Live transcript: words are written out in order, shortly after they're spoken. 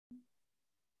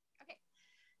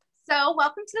So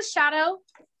welcome to the Shadow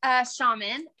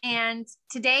Shaman. And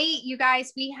today, you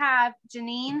guys, we have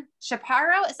Janine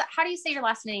Shapiro. How do you say your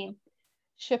last name?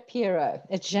 Shapiro.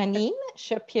 It's Janine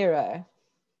Shapiro.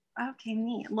 Okay,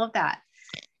 neat. Love that.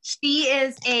 She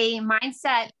is a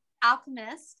mindset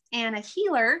alchemist and a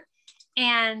healer.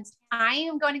 And I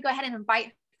am going to go ahead and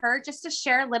invite her just to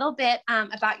share a little bit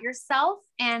about yourself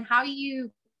and how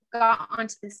you got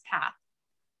onto this path.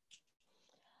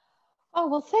 Oh,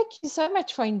 well, thank you so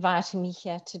much for inviting me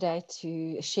here today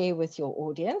to share with your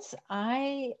audience.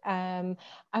 I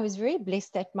was very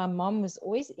blessed that my mom was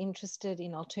always interested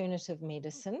in alternative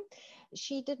medicine.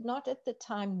 She did not at the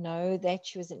time know that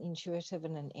she was an intuitive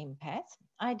and an empath.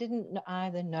 I didn't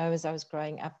either know as I was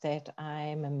growing up that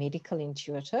I'm a medical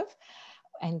intuitive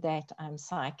and that I'm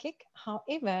psychic.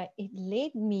 However, it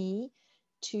led me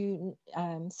to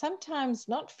sometimes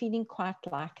not feeling quite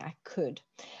like I could.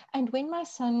 And when my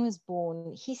son was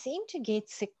born, he seemed to get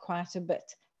sick quite a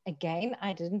bit. Again,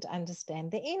 I didn't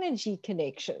understand the energy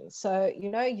connection. So,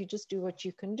 you just do what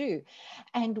you can do.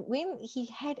 And when he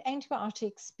had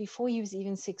antibiotics before he was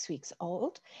even 6 weeks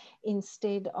old,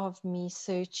 instead of me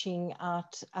searching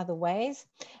out other ways,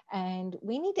 and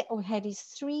when he had his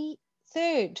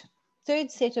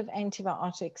third set of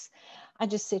antibiotics, I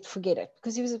just said, forget it,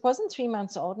 because he wasn't 3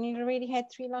 months old and he already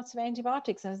had 3 lots of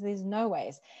antibiotics. I said, there's no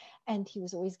ways. And he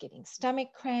was always getting stomach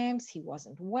cramps. He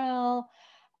wasn't well.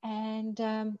 And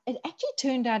it actually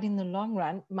turned out in the long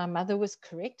run, my mother was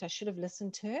correct. I should have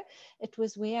listened to her. It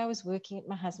was where I was working at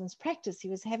my husband's practice. He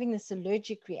was having this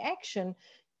allergic reaction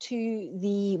to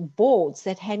the boards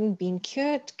that hadn't been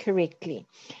cured correctly.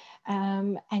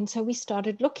 And so we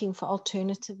started looking for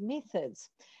alternative methods.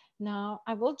 Now,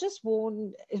 I will just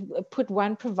put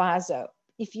one proviso.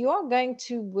 If you are going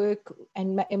to work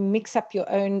and mix up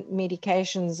your own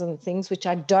medications and things, which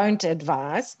I don't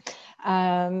advise,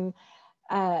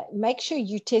 make sure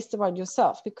you test them on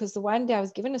yourself, because the one day I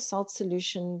was given a salt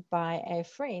solution by a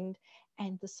friend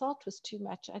and the salt was too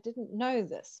much. I didn't know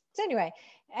this. So anyway,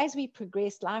 as we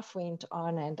progressed, life went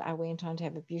on and I went on to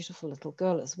have a beautiful little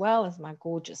girl as well as my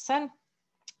gorgeous son.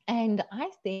 And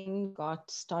I then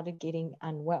started getting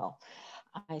unwell.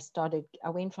 I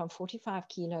went from 45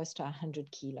 kilos to 100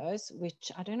 kilos,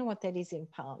 which I don't know what that is in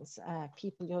pounds.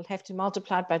 People, you'll have to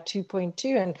multiply it by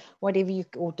 2.2 and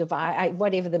or divide,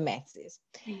 whatever the maths is.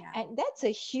 Yeah. And that's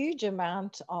a huge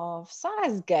amount of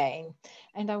size gain.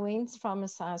 And I went from a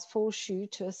size 4 shoe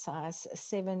to a size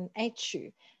 7, 8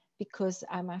 shoe, because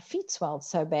my feet swelled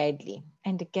so badly.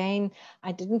 And again,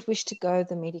 I didn't wish to go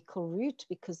the medical route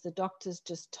because the doctors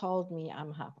just told me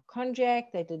I'm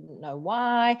hypochondriac. They didn't know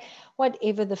why.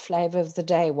 Whatever the flavor of the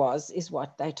day was, is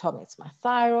what they told me. It's my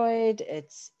thyroid,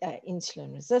 it's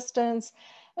insulin resistance,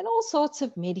 and all sorts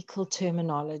of medical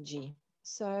terminology.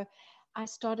 So I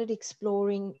started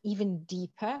exploring even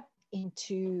deeper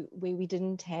into where we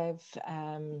didn't have,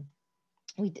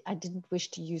 I didn't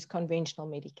wish to use conventional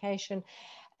medication.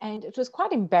 And it was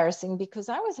quite embarrassing because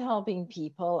I was helping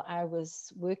people, I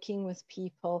was working with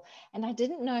people, and I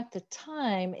didn't know at the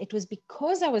time it was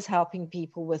because I was helping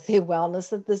people with their wellness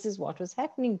that this is what was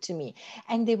happening to me.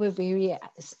 And there were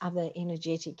various other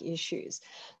energetic issues.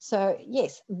 So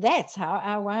yes, that's how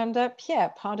I wound up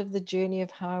here, part of the journey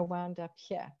of how I wound up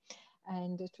here.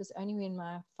 And it was only when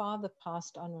my father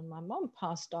passed on, when my mom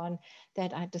passed on,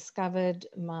 that I discovered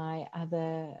my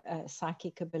other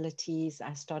psychic abilities.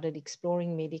 I started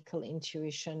exploring medical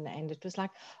intuition, and it was like,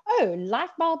 oh,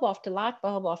 light bulb after light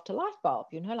bulb after light bulb,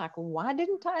 like, why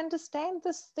didn't I understand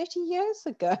this 30 years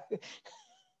ago?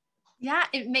 Yeah,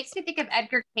 it makes me think of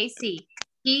Edgar Cayce.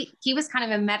 He was kind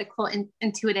of a medical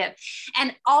intuitive.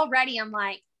 And already I'm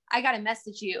like, I got to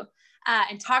message you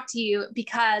and talk to you,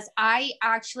 because I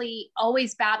actually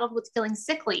always battled with feeling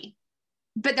sickly,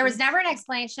 but there was never an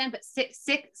explanation. But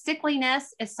sickliness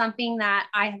is something that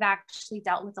I have actually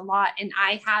dealt with a lot. And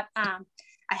I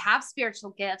have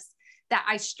spiritual gifts that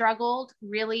I struggled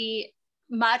really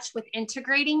much with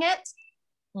integrating it.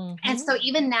 Mm-hmm. And so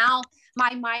even now,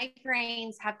 my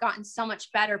migraines have gotten so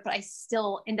much better, but I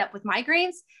still end up with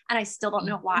migraines and I still don't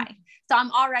know why. So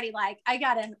I'm already like, I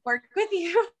got to work with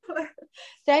you.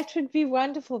 That would be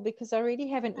wonderful, because I already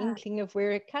have an inkling of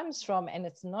where it comes from, and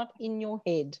it's not in your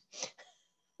head.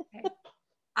 Okay.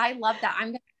 I love that. I'm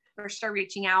going to for sure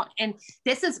reaching out. And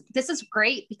this is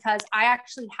great, because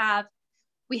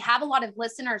we have a lot of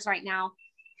listeners right now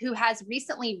who has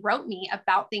recently wrote me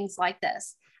about things like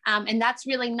this. And that's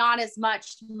really not as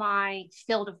much my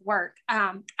field of work.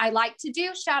 I like to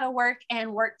do shadow work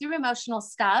and work through emotional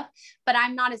stuff, but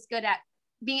I'm not as good at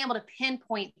being able to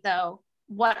pinpoint, though,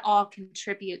 what all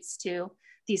contributes to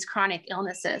these chronic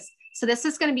illnesses. So this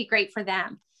is going to be great for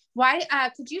them. Why,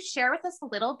 could you share with us a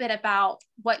little bit about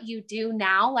what you do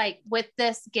now, like with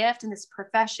this gift and this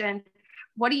profession?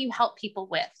 What do you help people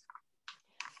with?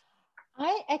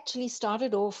 I actually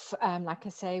started off, like I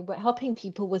say, helping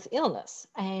people with illness,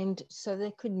 and so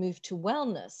they could move to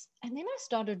wellness. And then I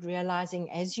started realizing,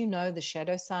 as you know, the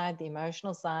shadow side, the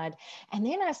emotional side, and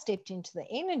then I stepped into the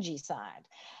energy side.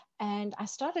 And I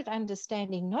started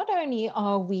understanding not only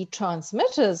are we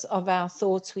transmitters of our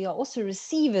thoughts, we are also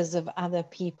receivers of other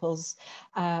people's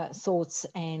thoughts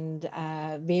and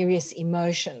various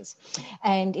emotions.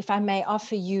 And if I may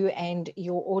offer you and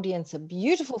your audience a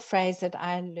beautiful phrase that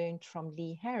I learned from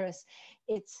Lee Harris,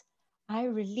 it's I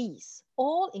release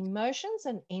all emotions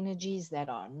and energies that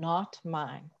are not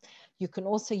mine. You can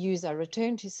also use I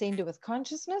return to sender with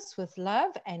consciousness, with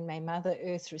love, and may Mother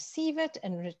Earth receive it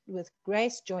and with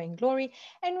grace, joy, and glory,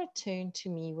 and return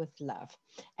to me with love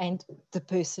and the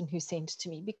person who sent it to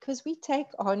me, because we take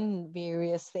on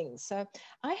various things. So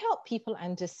I help people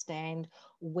understand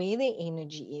where their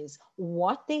energy is,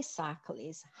 what their cycle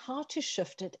is, how to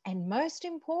shift it, and most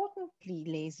importantly,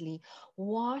 Leslie,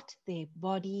 what their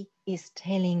body is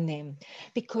telling them.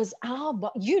 Because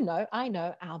I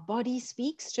know our body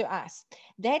speaks to us.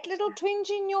 That little twinge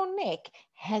in your neck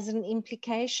has an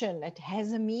implication. It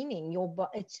has a meaning.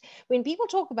 When people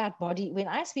talk about body, when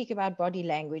I speak about body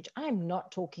language, I'm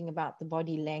not talking about the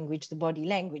body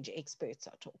language experts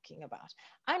are talking about.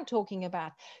 I'm talking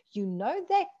about,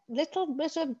 that little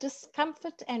bit of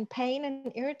discomfort and pain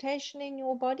and irritation in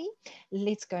your body.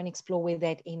 Let's go and explore where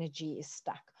that energy is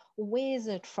stuck. Where's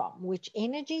it from? Which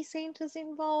energy centers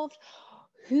involved?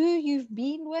 Who you've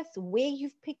been with, where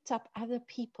you've picked up other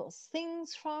people's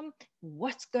things from,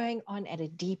 what's going on at a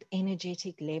deep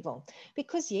energetic level.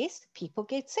 Because yes, people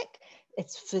get sick.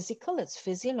 It's physical, it's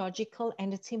physiological,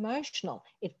 and it's emotional.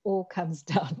 It all comes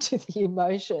down to the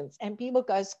emotions. And people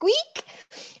go squeak,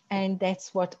 and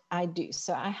that's what I do.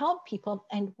 So I help people,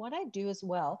 and what I do as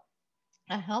well,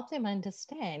 I help them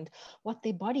understand what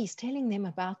their body is telling them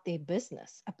about their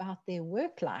business, about their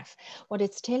work life, what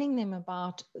it's telling them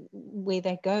about where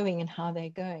they're going and how they're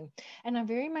going. And I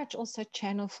very much also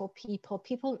channel for people.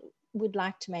 People would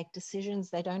like to make decisions.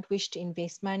 They don't wish to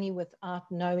invest money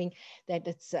without knowing that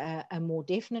it's a more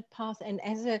definite path. And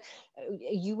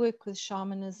you work with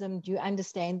shamanism, you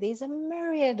understand there's a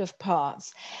myriad of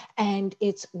paths, and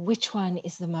it's which one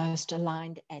is the most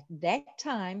aligned at that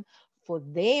time for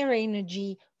their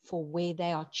energy, for where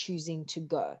they are choosing to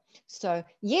go. So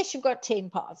yes, you've got 10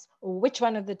 paths. Which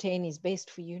one of the 10 is best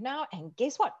for you now? And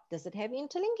guess what? Does it have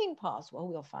interlinking paths? Well,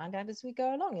 we'll find out as we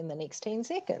go along in the next 10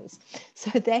 seconds. So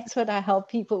that's what I help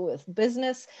people with: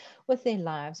 business, with their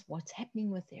lives, what's happening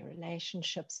with their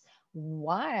relationships,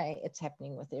 why it's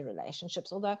happening with their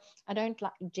relationships. Although I don't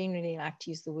generally like to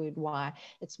use the word why,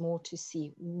 it's more to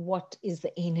see what is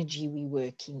the energy we're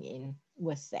working in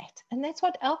with that. And that's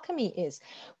what alchemy is.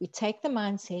 We take the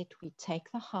mindset, we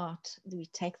take the heart, we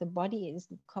take the body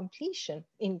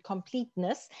in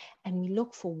completeness, and we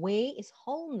look for where is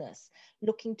wholeness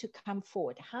looking to come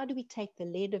forward. How do we take the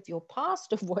lead of your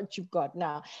past, of what you've got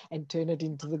now, and turn it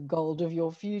into the gold of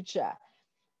your future?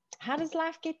 How does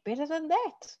life get better than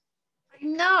that?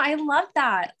 No, I love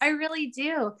that. I really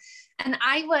do. And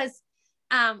I was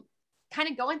kind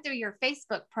of going through your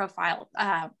Facebook profile,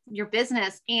 your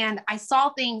business, and I saw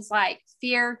things like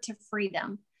fear to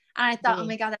freedom. And I thought, oh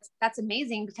my God, that's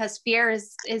amazing, because fear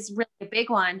is really a big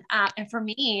one. And for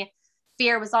me,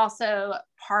 fear was also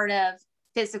part of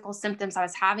physical symptoms I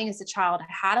was having as a child.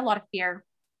 I had a lot of fear.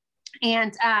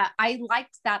 And I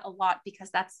liked that a lot, because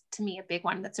that's, to me, a big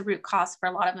one. That's a root cause for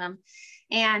a lot of them.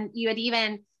 And you had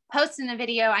even posted in a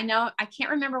video, I know, I can't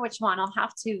remember which one, I'll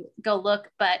have to go look,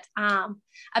 but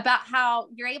about how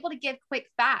you're able to give quick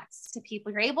facts to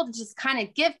people. You're able to just kind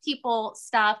of give people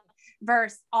stuff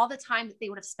versus all the time that they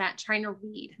would have spent trying to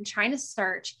read and trying to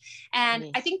search.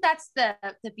 And I think that's the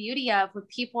beauty of when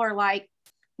people are like,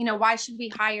 why should we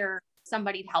hire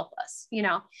somebody to help us?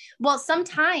 Well,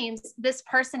 sometimes this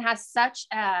person has such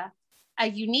a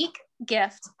unique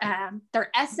gift. Their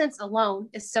essence alone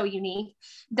is so unique.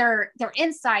 Their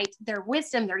insight, their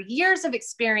wisdom, their years of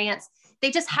experience, they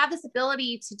just have this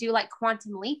ability to do like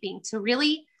quantum leaping, to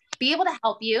really be able to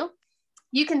help you.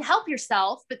 You can help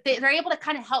yourself, but they're able to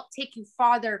kind of help take you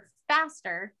farther,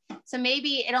 faster. So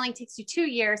maybe it only takes you 2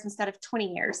 years instead of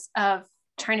 20 years of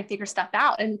trying to figure stuff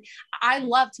out. And I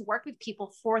love to work with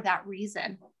people for that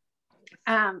reason.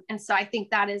 And so I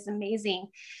think that is amazing.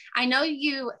 I know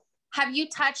have you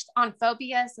touched on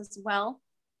phobias as well?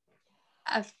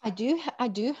 I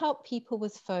do help people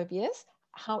with phobias.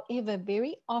 However,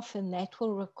 very often that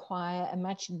will require a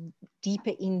much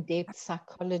deeper, in-depth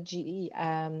psychological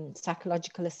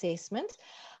assessment.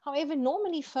 However,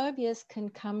 normally phobias can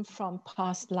come from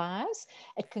past lives.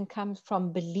 It can come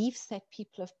from beliefs that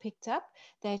people have picked up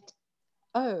that,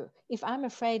 oh, if I'm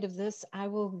afraid of this, I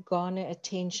will garner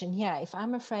attention here. If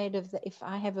I'm afraid of if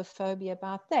I have a phobia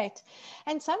about that.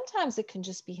 And sometimes it can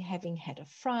just be having had a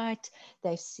fright,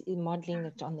 they're modeling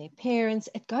it on their parents.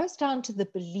 It goes down to the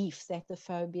belief that the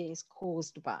phobia is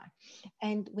caused by.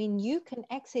 And when you can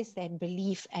access that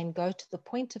belief and go to the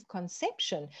point of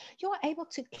conception, you're able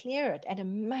to clear it at a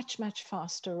much, much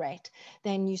faster rate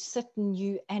than you sit and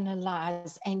you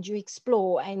analyze and you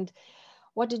explore and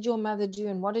what did your mother do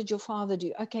and what did your father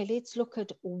do? Okay, let's look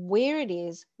at where it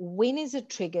is, when is it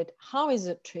triggered, how is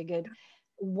it triggered,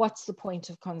 what's the point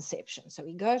of conception? So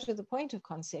we go to the point of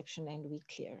conception and we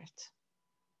clear it.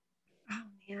 Oh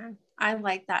man, I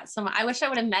like that so much. I wish I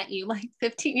would have met you like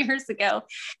 15 years ago.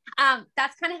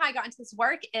 That's kind of how I got into this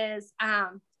work is I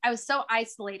was so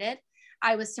isolated.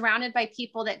 I was surrounded by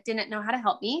people that didn't know how to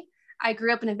help me. I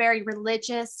grew up in a very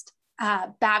religious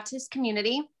Baptist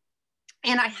community.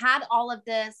 And I had all of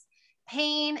this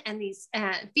pain and these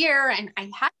fear, and I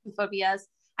had phobias.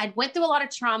 I went through a lot of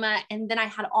trauma, and then I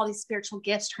had all these spiritual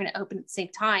gifts trying to open at the same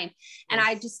time. And Yes.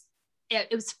 I just,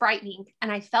 it was frightening,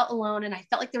 and I felt alone, and I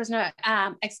felt like there was no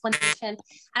explanation. And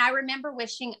I remember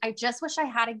wishing, I just wish I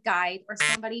had a guide or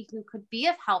somebody who could be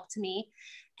of help to me.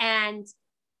 And,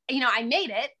 you know, I made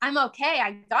it. I'm okay.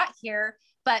 I got here.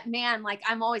 But man, like,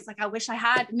 I'm always like, I wish I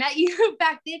had met you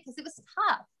back then because it was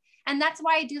tough. And that's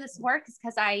why I do this work is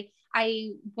because I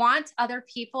want other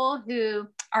people who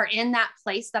are in that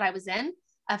place that I was in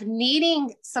of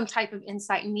needing some type of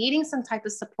insight, needing some type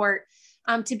of support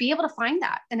to be able to find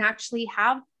that and actually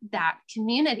have that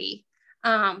community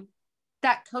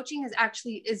that coaching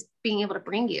is being able to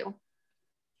bring you.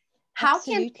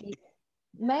 Absolutely.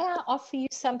 May I offer you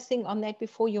something on that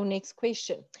before your next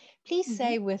question? Please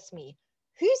say with me,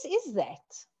 whose is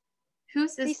that?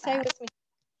 Please say with me.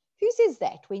 Whose is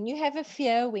that? When you have a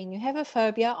fear, when you have a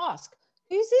phobia, ask,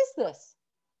 whose is this?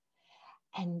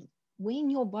 And when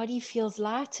your body feels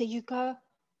lighter, you go,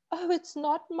 oh, it's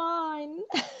not mine.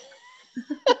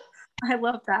 I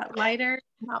love that. Lighter,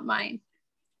 not mine.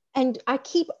 And I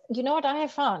keep, you know what I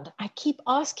have found? I keep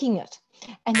asking it.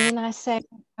 And then I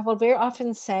will very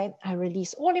often say, I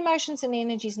release all emotions and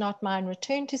energies not mine,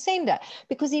 return to sender.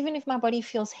 Because even if my body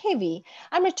feels heavy,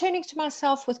 I'm returning to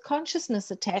myself with consciousness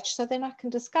attached so then I can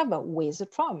discover where's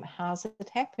it from? How's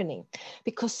it happening?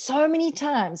 Because so many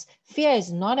times fear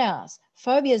is not ours.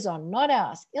 Phobias are not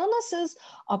ours. Illnesses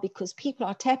are because people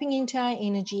are tapping into our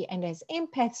energy, and as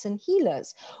empaths and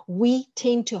healers, we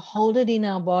tend to hold it in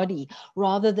our body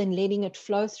rather than letting it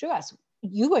flow through us.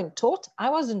 You weren't taught. I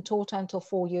wasn't taught until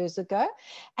 4 years ago,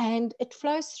 and it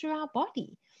flows through our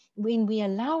body when we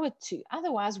allow it to.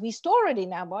 Otherwise, we store it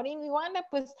in our body and we wind up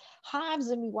with hives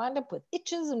and we wind up with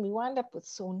itches and we wind up with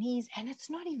sore knees, and it's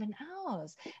not even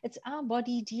ours. It's our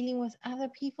body dealing with other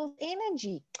people's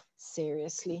energy.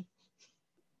 Seriously.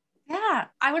 Yeah,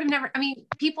 I would have never, I mean,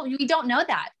 people, we don't know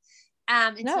that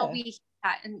until we hear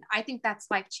that. And I think that's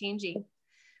life changing.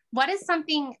 What is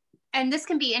something, and this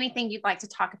can be anything you'd like to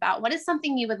talk about. What is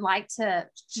something you would like to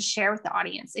share with the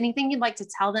audience? Anything you'd like to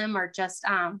tell them, or just,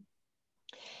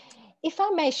 if I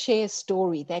may share a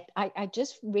story that I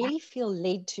just really feel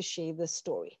led to share this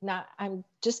story. Now, I'm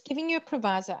just giving you a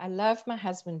proviso. I love my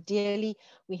husband dearly.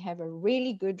 We have a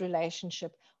really good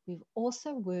relationship. We've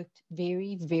also worked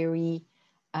very, very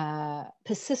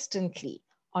persistently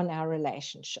on our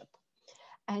relationship.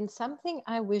 And something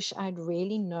I wish I'd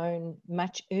really known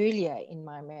much earlier in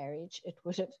my marriage, it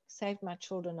would have saved my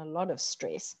children a lot of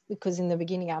stress, because in the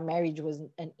beginning, our marriage was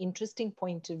an interesting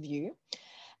point of view.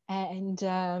 And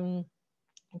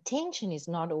tension is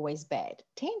not always bad.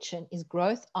 Tension is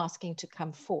growth asking to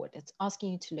come forward. It's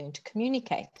asking you to learn to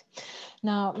communicate.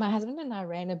 Now, my husband and I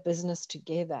ran a business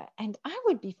together, and I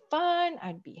would be fine.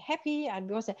 I'd be happy. I'd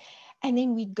be awesome. And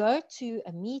then we'd go to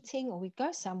a meeting or we'd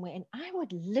go somewhere, and I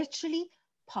would literally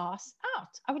pass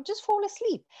out. I would just fall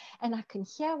asleep, and I can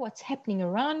hear what's happening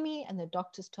around me. And the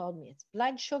doctors told me it's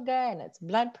blood sugar and it's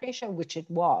blood pressure, which it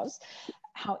was.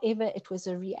 However, it was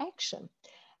a reaction.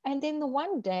 And then the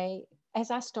one day, as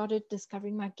I started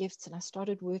discovering my gifts and I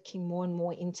started working more and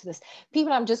more into this,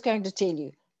 people, I'm just going to tell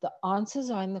you, the answers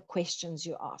are in the questions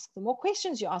you ask. The more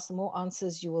questions you ask, the more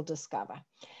answers you will discover.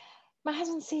 My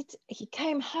husband said he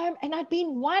came home and I'd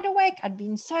been wide awake. I'd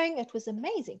been sewing. It was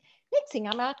amazing. Next thing,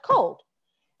 I'm out cold.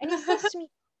 And he says to me,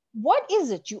 what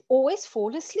is it? You always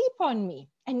fall asleep on me.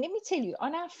 And let me tell you,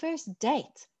 on our first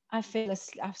date, I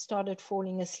started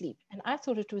falling asleep. And I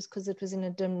thought it was because it was in a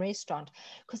dim restaurant,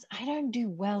 because I don't do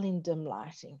well in dim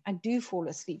lighting. I do fall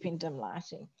asleep in dim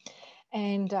lighting.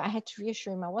 And I had to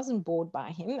reassure him I wasn't bored by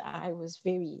him. I was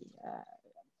very,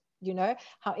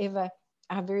 however,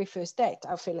 our very first date,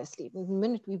 I fell asleep. The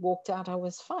minute we walked out, I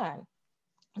was fine.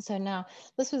 So now,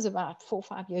 this was about 4 or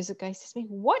 5 years ago. He says to me,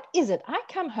 what is it? I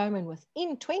come home and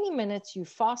within 20 minutes, you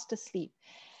fast asleep.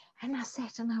 And I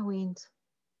sat and I went,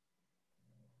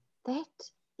 that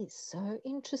is so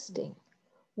interesting.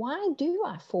 Why do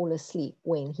I fall asleep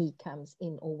when he comes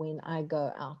in or when I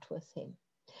go out with him?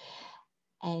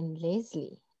 And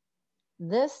Leslie,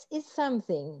 this is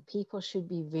something people should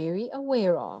be very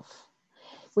aware of.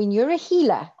 When you're a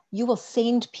healer, you will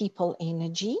send people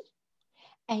energy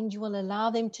and you will allow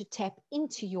them to tap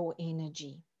into your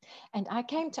energy. And I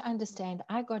came to understand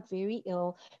I got very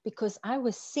ill because I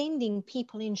was sending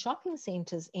people in shopping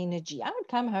centers energy. I would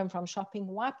come home from shopping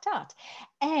wiped out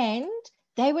and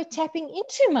they were tapping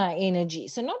into my energy.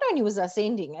 So not only was I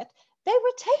sending it, they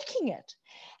were taking it.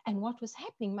 And what was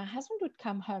happening, my husband would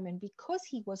come home and because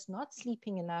he was not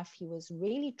sleeping enough, he was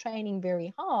really training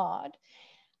very hard,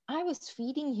 I was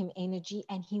feeding him energy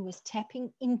and he was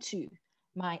tapping into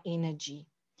my energy.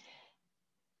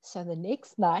 So the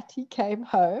next night he came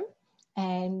home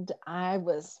and I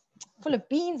was full of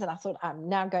beans and I thought,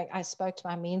 I spoke to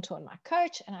my mentor and my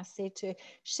coach and I said to her,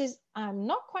 she says, I'm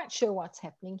not quite sure what's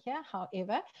happening here.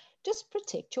 However, just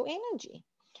protect your energy.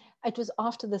 It was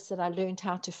after this that I learned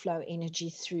how to flow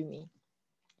energy through me.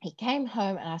 He came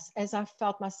home and as I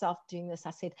felt myself doing this,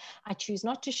 I said, I choose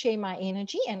not to share my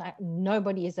energy and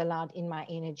nobody is allowed in my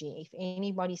energy. If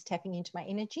anybody's tapping into my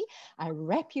energy, I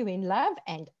wrap you in love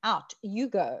and out you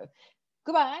go.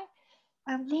 Goodbye.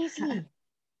 Leslie,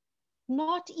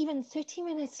 not even 30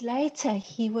 minutes later,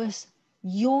 he was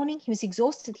yawning. He was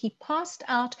exhausted. He passed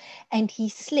out and he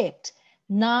slept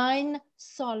 9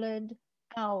 solid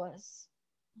hours.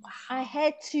 Wow. I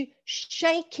had to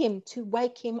shake him to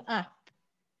wake him up.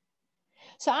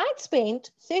 So I'd spent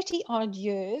 30 odd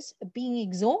years being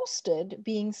exhausted,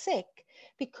 being sick,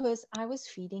 because I was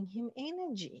feeding him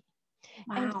energy.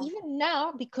 Wow. And even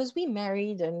now, because we're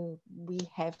married and we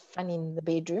have fun in the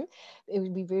bedroom,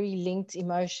 we're very linked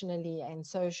emotionally and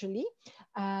socially,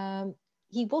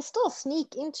 he will still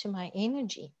sneak into my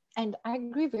energy. And I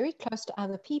grew very close to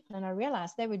other people and I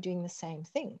realized they were doing the same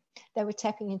thing. They were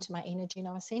tapping into my energy and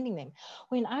I was sending them.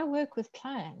 When I work with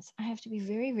clients, I have to be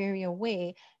very, very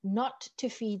aware not to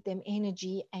feed them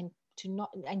energy and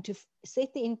to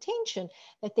set the intention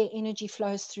that their energy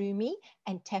flows through me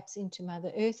and taps into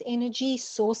Mother Earth energy,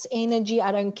 source energy.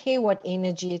 I don't care what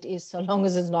energy it is, so long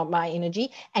as it's not my energy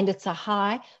and it's a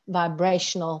high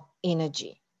vibrational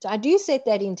energy. So I do set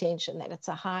that intention that it's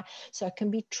a high, so it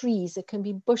can be trees, it can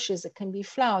be bushes, it can be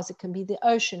flowers, it can be the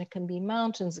ocean, it can be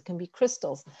mountains, it can be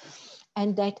crystals,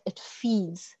 and that it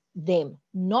feeds them,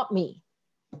 not me.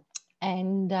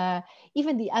 And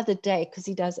even the other day, because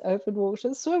he does open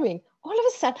water swimming, all of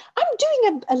a sudden, I'm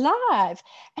doing a live.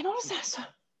 And all of a sudden, I said,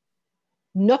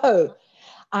 no,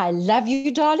 I love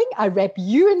you, darling. I wrap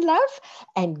you in love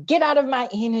and get out of my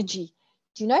energy.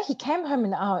 Do you know, he came home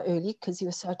an hour early because he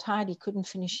was so tired he couldn't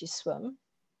finish his swim.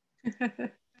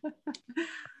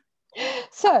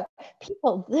 So,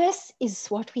 people, this is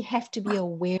what we have to be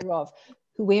aware of.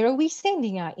 Where are we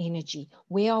sending our energy?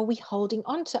 Where are we holding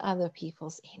on to other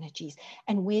people's energies?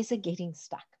 And where's it getting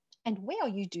stuck? And where are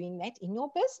you doing that in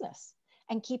your business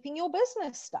and keeping your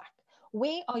business stuck?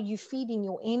 Where are you feeding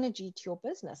your energy to your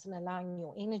business and allowing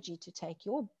your energy to take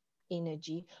your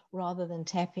energy rather than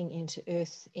tapping into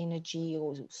earth energy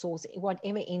or source,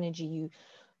 whatever energy you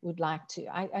would like to?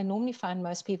 I normally find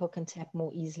most people can tap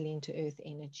more easily into earth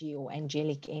energy or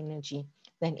angelic energy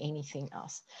than anything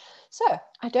else. So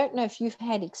I don't know if you've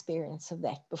had experience of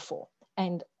that before,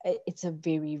 and it's a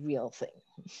very real thing.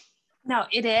 No,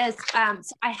 it is.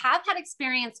 So I have had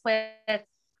experience with,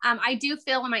 I do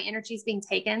feel when my energy is being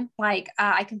taken, like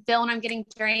I can feel when I'm getting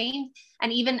drained.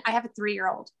 And even I have a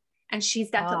 3-year-old and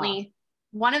she's definitely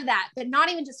one of that, but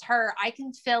not even just her. I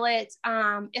can feel it.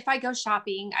 If I go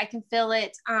shopping, I can feel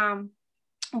it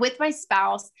with my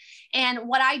spouse. And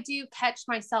what I do catch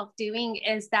myself doing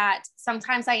is that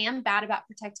sometimes I am bad about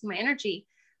protecting my energy.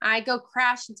 I go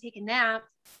crash and take a nap,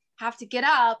 have to get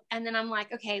up. And then I'm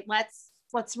like, okay, let's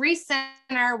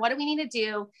recenter. What do we need to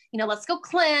do? Let's go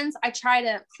cleanse. I try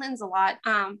to cleanse a lot.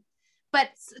 But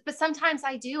sometimes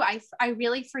I do, I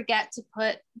really forget to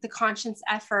put the conscious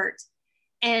effort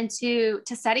into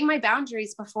setting my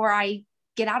boundaries before I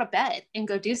get out of bed and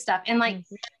go do stuff. And like,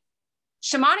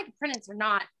 shamanic apprentice or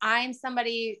not, I'm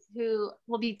somebody who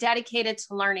will be dedicated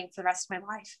to learning for the rest of my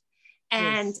life.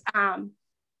 And,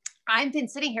 I've been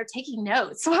sitting here taking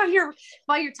notes while you're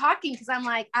talking, because I'm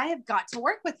like, I have got to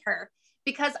work with her,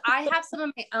 because I have some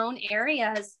of my own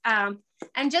areas. And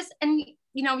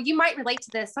you might relate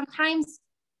to this. Sometimes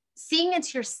seeing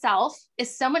into yourself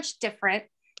is so much different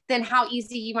than how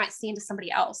easy you might see into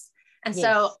somebody else. And Yes.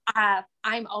 so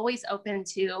I'm always open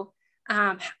to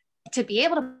be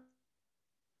able to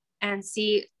and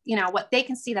see, what they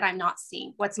can see that I'm not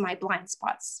seeing. What's my blind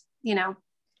spots,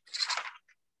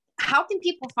 How can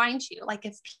people find you? Like,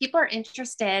 if people are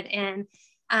interested in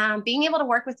being able to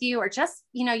work with you, or just,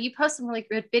 you post some really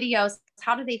good videos,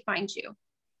 how do they find you?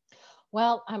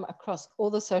 Well, I'm across all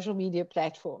the social media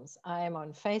platforms. I am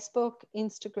on Facebook,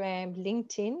 Instagram,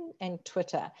 LinkedIn, and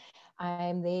Twitter. I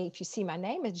am there. If you see my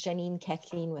name, it's Janine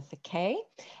Kathleen with a K.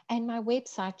 And my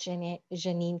website,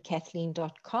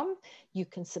 JanineKathleen.com. You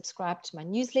can subscribe to my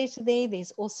newsletter there.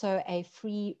 There's also a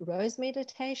free rose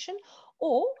meditation,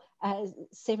 or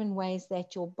 7 ways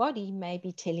that your body may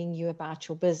be telling you about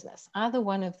your business. Either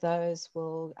one of those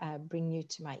will bring you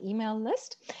to my email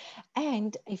list.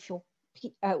 And if you're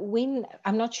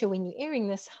I'm not sure when you're airing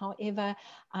this, however,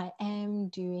 I am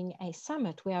doing a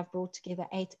summit where I've brought together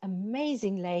 8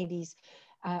 amazing ladies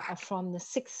from the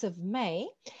 6th of May,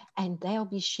 and they'll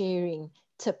be sharing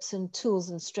tips and tools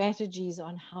and strategies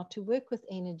on how to work with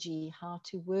energy, how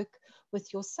to work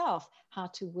with yourself, how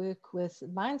to work with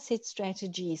mindset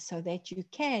strategies, so that you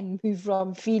can move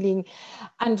from feeling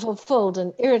unfulfilled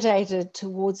and irritated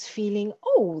towards feeling,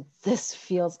 oh, this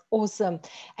feels awesome,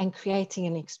 and creating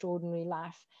an extraordinary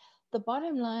life. The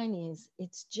bottom line is,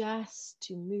 it's just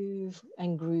to move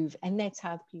and groove, and that's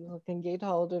how people can get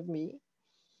hold of me.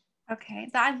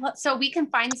 Okay. So we can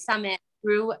find the summit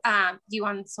through you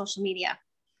on social media.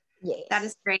 Yes. That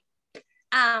is great.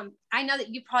 I know that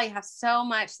you probably have so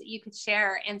much that you could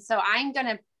share. And so I'm going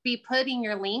to be putting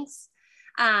your links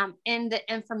in the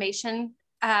information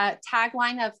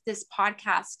tagline of this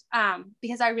podcast,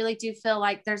 because I really do feel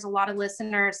like there's a lot of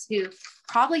listeners who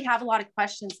probably have a lot of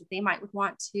questions that they might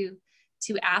want to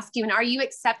ask you. And are you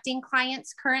accepting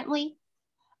clients currently?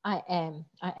 I am.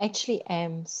 I actually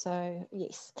am. So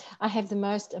yes, I have the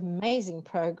most amazing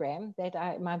program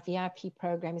my VIP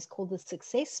program is called the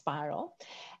Success Spiral.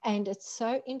 And it's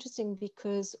so interesting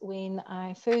because when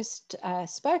I first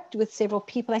spoke with several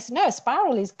people, they said, no, a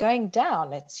spiral is going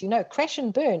down. It's, crash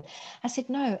and burn. I said,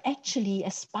 no, actually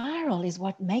a spiral is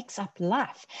what makes up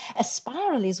life. A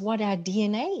spiral is what our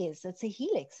DNA is. It's a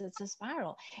helix. It's a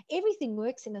spiral. Everything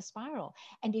works in a spiral.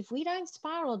 And if we don't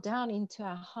spiral down into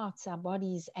our hearts, our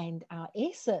bodies, and our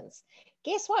essence,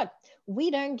 guess what?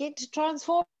 We don't get to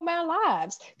transform our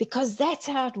lives, because that's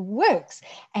how it works.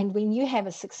 And when you have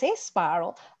a success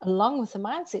spiral along with the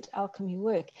mindset alchemy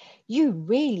work, you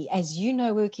really, as you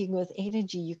know, working with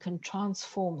energy, you can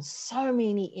transform so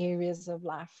many areas of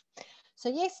life. So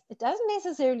yes, it doesn't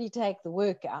necessarily take the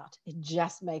work out. It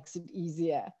just makes it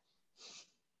easier.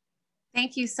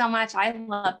 Thank you so much. I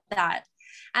love that.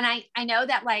 And I know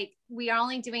that, like, we are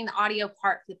only doing the audio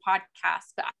part for the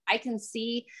podcast, but I can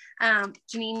see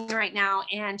Janine right now,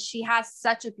 and she has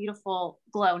such a beautiful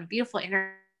glow and a beautiful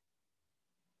energy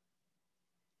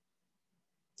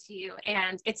to you.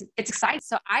 And it's exciting.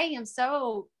 So I am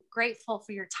so grateful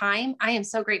for your time. I am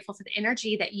so grateful for the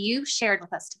energy that you shared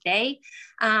with us today.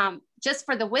 Just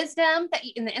for the wisdom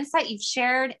and the insight you've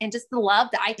shared, and just the love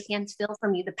that I can feel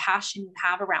from you, the passion you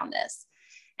have around this.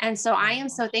 And so I am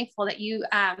so thankful that you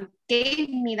gave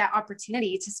me that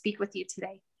opportunity to speak with you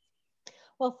today.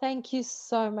 Well, thank you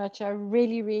so much. I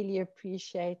really, really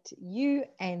appreciate you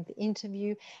and the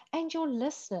interview and your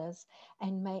listeners.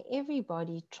 And may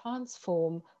everybody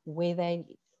transform where they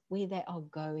are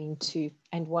going to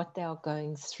and what they are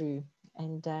going through,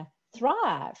 and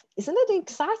thrive. Isn't it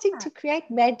exciting to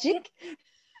create magic?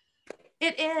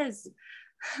 It is.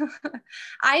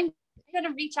 I'm going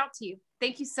to reach out to you.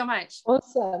 Thank you so much.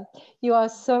 Awesome. You are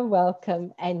so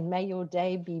welcome. And may your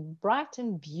day be bright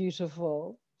and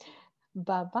beautiful.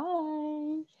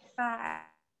 Bye-bye.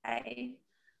 Bye.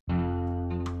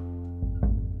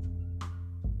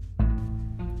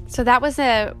 So that was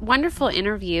a wonderful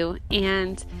interview.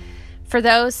 And for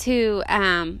those who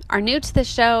are new to the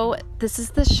show, this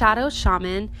is the Shadow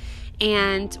Shaman,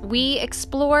 and we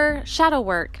explore shadow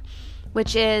work,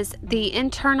 which is the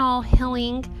internal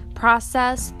healing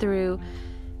process through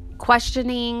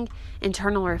questioning,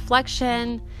 internal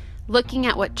reflection, looking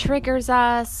at what triggers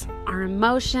us, our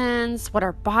emotions, what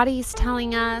our body's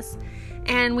telling us,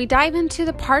 and we dive into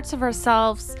the parts of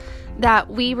ourselves that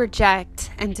we reject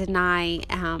and deny,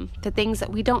 the things that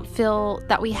we don't feel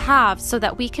that we have, so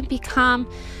that we can become,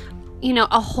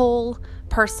 a whole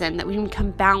person, that we can become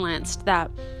balanced,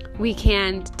 that we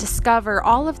can discover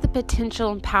all of the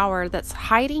potential and power that's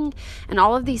hiding in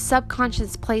all of these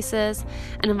subconscious places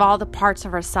and of all the parts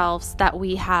of ourselves that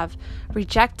we have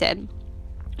rejected.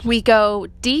 We go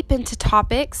deep into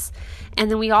topics,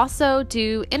 and then we also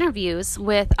do interviews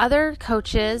with other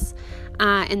coaches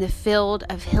in the field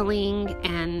of healing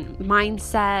and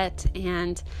mindset,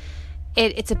 and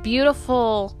it's a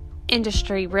beautiful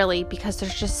industry, really, because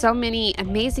there's just so many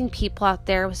amazing people out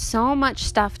there with so much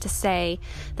stuff to say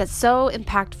that's so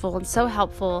impactful and so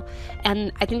helpful.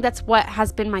 And I think that's what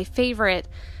has been my favorite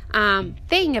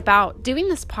thing about doing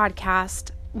this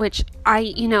podcast, which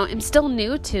I, am still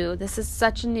new to. This is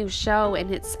such a new show, and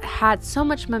it's had so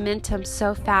much momentum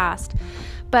so fast.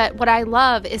 But what I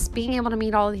love is being able to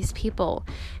meet all of these people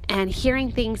and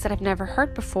hearing things that I've never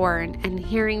heard before, and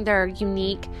hearing their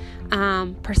unique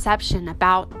perception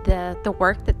about the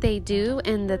work that they do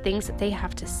and the things that they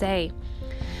have to say.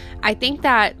 I think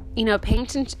that, paying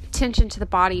attention to the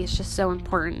body is just so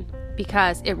important,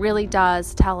 because it really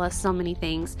does tell us so many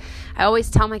things. I always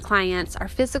tell my clients our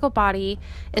physical body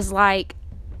is like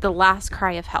the last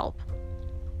cry of help,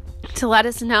 to let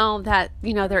us know that,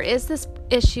 there is this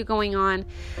issue going on,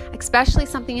 especially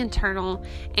something internal,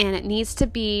 and it needs to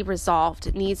be resolved.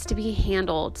 It needs to be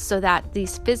handled so that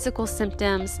these physical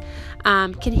symptoms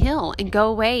can heal and go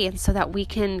away, and so that we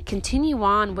can continue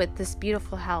on with this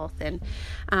beautiful health and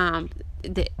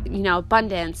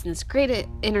abundance and this great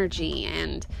energy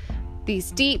and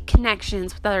these deep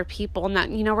connections with other people, and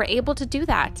that, we're able to do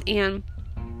that. And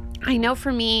I know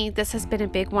for me, this has been a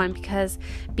big one, because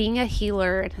being a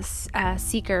healer and a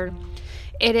seeker,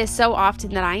 it is so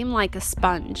often that I am like a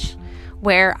sponge,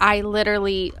 where I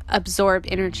literally absorb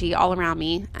energy all around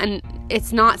me. And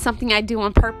it's not something I do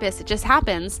on purpose. It just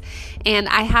happens. And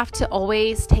I have to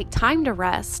always take time to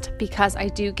rest, because I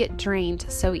do get drained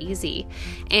so easy.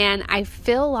 And I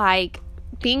feel like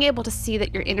being able to see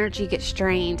that your energy gets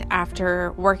drained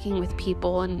after working with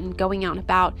people and going out and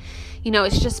about,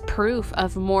 it's just proof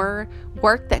of more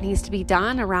work that needs to be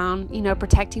done around,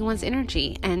 protecting one's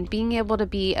energy and being able to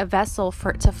be a vessel for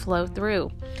it to flow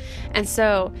through. And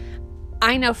so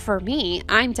I know for me,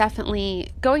 I'm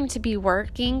definitely going to be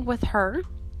working with her,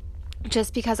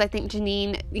 just because I think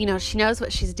Janine, she knows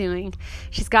what she's doing.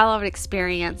 She's got a lot of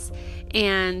experience,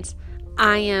 and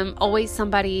I am always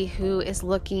somebody who is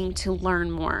looking to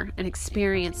learn more and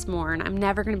experience more, and I'm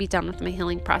never going to be done with my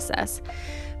healing process.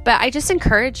 But I just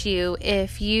encourage you,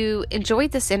 if you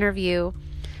enjoyed this interview,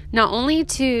 not only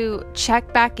to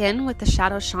check back in with the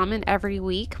Shadow Shaman every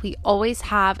week. We always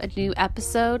have a new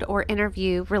episode or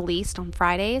interview released on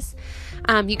Fridays.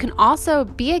 You can also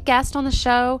be a guest on the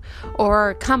show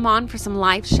or come on for some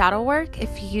live shadow work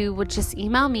if you would just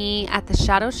email me at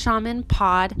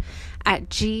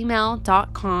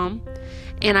theshadowshamanpod@gmail.com.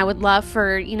 And I would love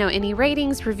for, any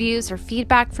ratings, reviews, or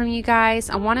feedback from you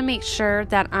guys. I want to make sure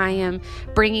that I am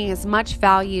bringing as much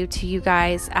value to you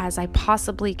guys as I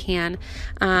possibly can,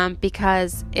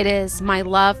 because it is my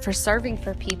love for serving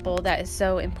for people that is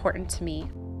so important to me.